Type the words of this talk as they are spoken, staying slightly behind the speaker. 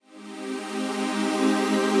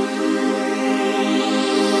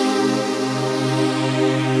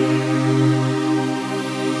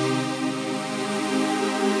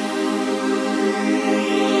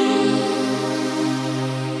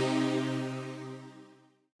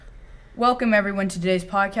Welcome everyone to today's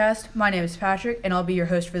podcast. My name is Patrick and I'll be your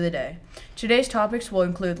host for the day. Today's topics will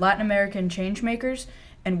include Latin American changemakers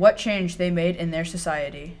and what change they made in their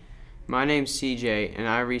society. My name's CJ and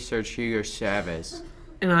I research Hugo Chavez.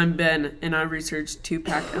 And I'm Ben, and I researched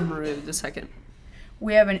Tupac Amaru II.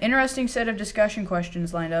 We have an interesting set of discussion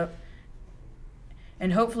questions lined up,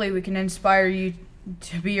 and hopefully we can inspire you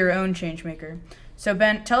to be your own changemaker. So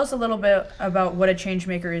Ben, tell us a little bit about what a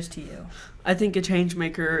changemaker is to you. I think a change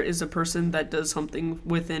maker is a person that does something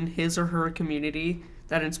within his or her community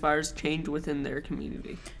that inspires change within their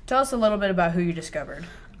community. Tell us a little bit about who you discovered.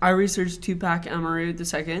 I researched Tupac Amaru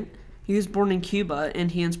II. He was born in Cuba,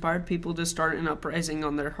 and he inspired people to start an uprising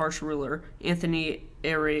on their harsh ruler, Anthony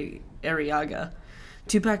Arriaga.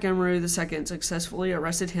 Tupac Amaru II successfully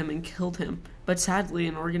arrested him and killed him, but sadly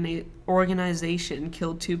an organization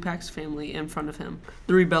killed Tupac's family in front of him.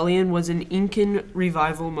 The rebellion was an Incan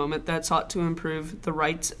revival moment that sought to improve the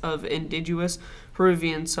rights of indigenous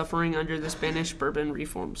Peruvians suffering under the Spanish Bourbon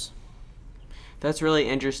reforms. That's really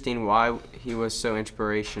interesting why he was so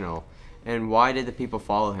inspirational. And why did the people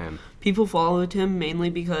follow him? People followed him mainly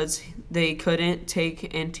because they couldn't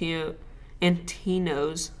take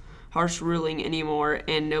Antino's harsh ruling anymore,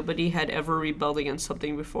 and nobody had ever rebelled against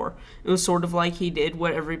something before. It was sort of like he did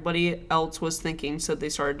what everybody else was thinking, so they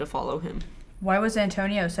started to follow him. Why was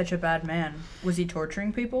Antonio such a bad man? Was he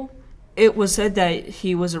torturing people? It was said that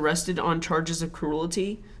he was arrested on charges of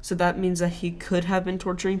cruelty, so that means that he could have been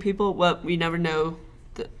torturing people, but we never knew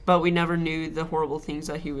the horrible things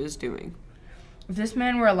that he was doing. If this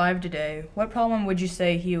man were alive today, what problem would you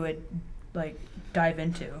say he would, dive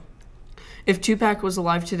into? If Tupac was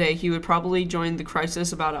alive today, he would probably join the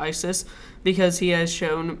crisis about ISIS because he has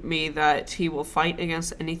shown me that he will fight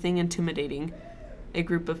against anything intimidating a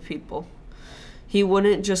group of people. He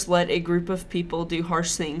wouldn't just let a group of people do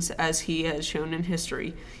harsh things as he has shown in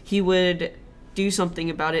history. He would do something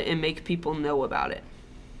about it and make people know about it.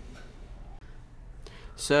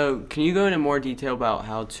 So, can you go into more detail about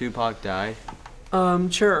how Tupac died?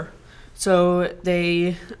 Sure. So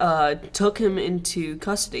they took him into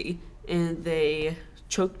custody and they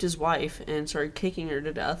choked his wife and started kicking her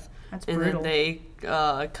to death. That's and brutal. then they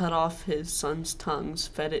cut off his son's tongues,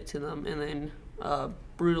 fed it to them, and then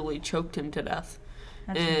brutally choked him to death.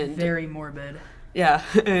 That's very morbid. Yeah,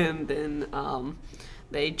 and then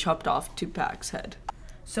they chopped off Tupac's head.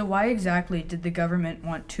 So why exactly did the government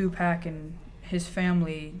want Tupac and his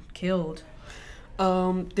family killed?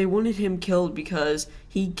 They wanted him killed because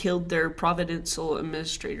he killed their provincial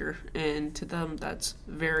administrator, and to them that's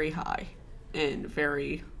very high and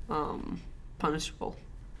very punishable.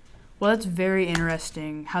 Well, that's very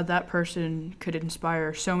interesting how that person could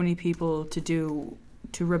inspire so many people to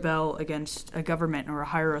rebel against a government or a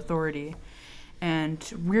higher authority.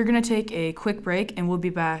 And we're going to take a quick break and we'll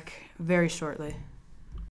be back very shortly.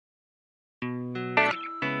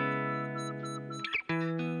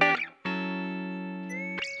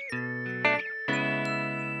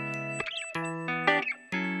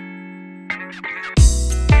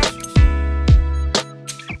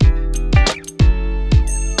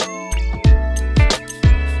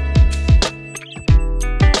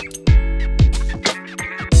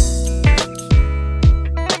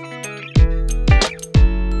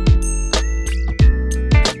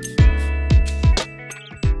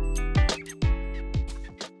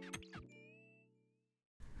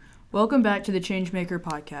 Welcome back to the Changemaker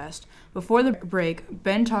podcast. Before the break,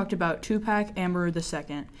 Ben talked about Tupac Amaru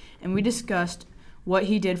II, and we discussed what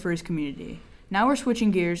he did for his community. Now we're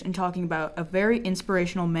switching gears and talking about a very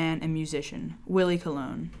inspirational man and musician, Willie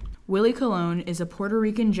Colon. Willie Colon is a Puerto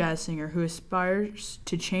Rican jazz singer who aspires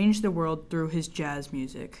to change the world through his jazz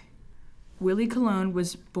music. Willie Colon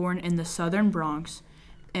was born in the southern Bronx,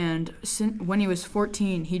 and when he was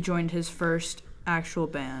 14, he joined his first actual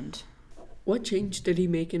band. What change did he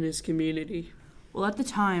make in his community? Well, at the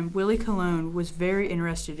time, Willie Colon was very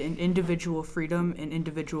interested in individual freedom and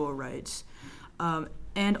individual rights.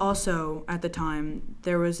 And also, at the time,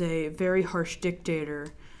 there was a very harsh dictator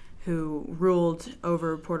who ruled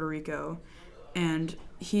over Puerto Rico. And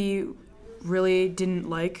he really didn't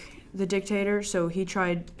like the dictator, so he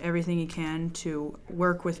tried everything he can to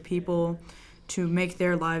work with people to make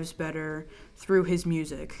their lives better through his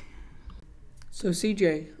music. So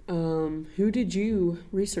CJ, who did you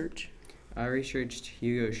research? I researched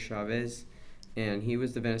Hugo Chavez, and he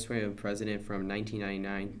was the Venezuelan president from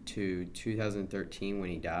 1999 to 2013 when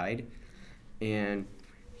he died. And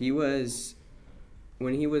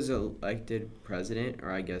when he was elected president,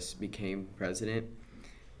 or I guess became president,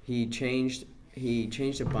 he changed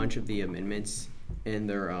a bunch of the amendments in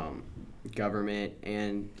their government,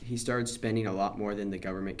 and he started spending a lot more than the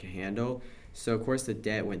government could handle. So, of course, the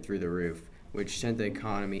debt went through the roof, which sent the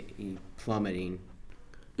economy plummeting.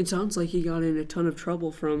 It sounds like he got in a ton of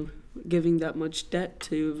trouble from giving that much debt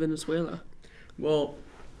to Venezuela. Well,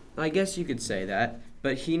 I guess you could say that,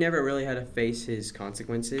 but he never really had to face his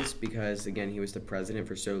consequences because, again, he was the president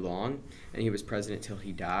for so long, and he was president till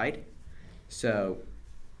he died. So,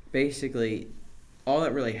 basically, all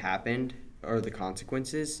that really happened are the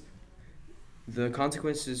consequences. The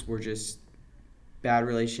consequences were just bad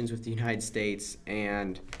relations with the United States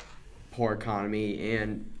and poor economy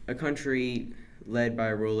and a country led by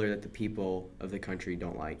a ruler that the people of the country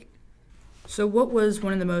don't like. So, what was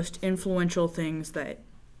one of the most influential things that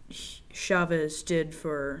Chavez did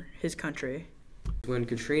for his country? When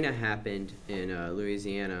Katrina happened in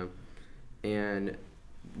Louisiana and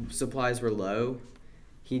supplies were low,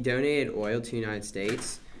 he donated oil to the United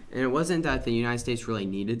States. And it wasn't that the United States really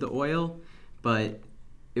needed the oil, but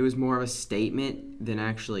it was more of a statement than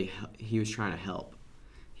actually he was trying to help.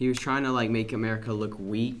 He was trying to make America look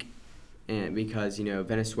weak, and because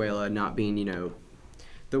Venezuela not being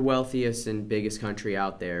the wealthiest and biggest country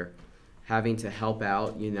out there, having to help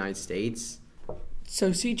out the United States.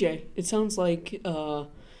 So, CJ, it sounds like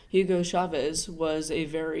Hugo Chavez was a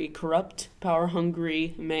very corrupt,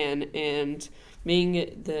 power-hungry man, and being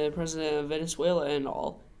the president of Venezuela and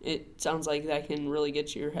all, it sounds like that can really get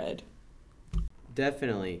to your head.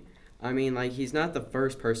 Definitely. I mean, he's not the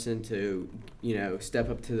first person to, step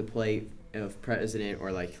up to the plate of president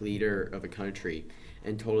or leader of a country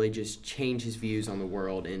and totally just change his views on the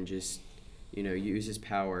world and just, use his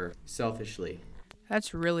power selfishly.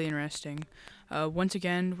 That's really interesting. Once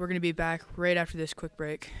again, we're going to be back right after this quick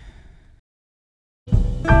break.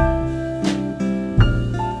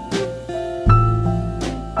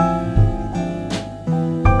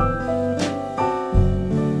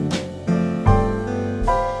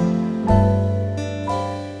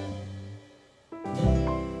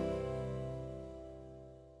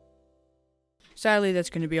 Sadly, that's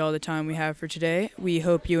going to be all the time we have for today. We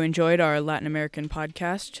hope you enjoyed our Latin American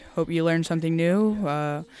podcast. Hope you learned something new.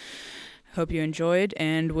 Hope you enjoyed,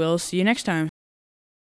 and we'll see you next time.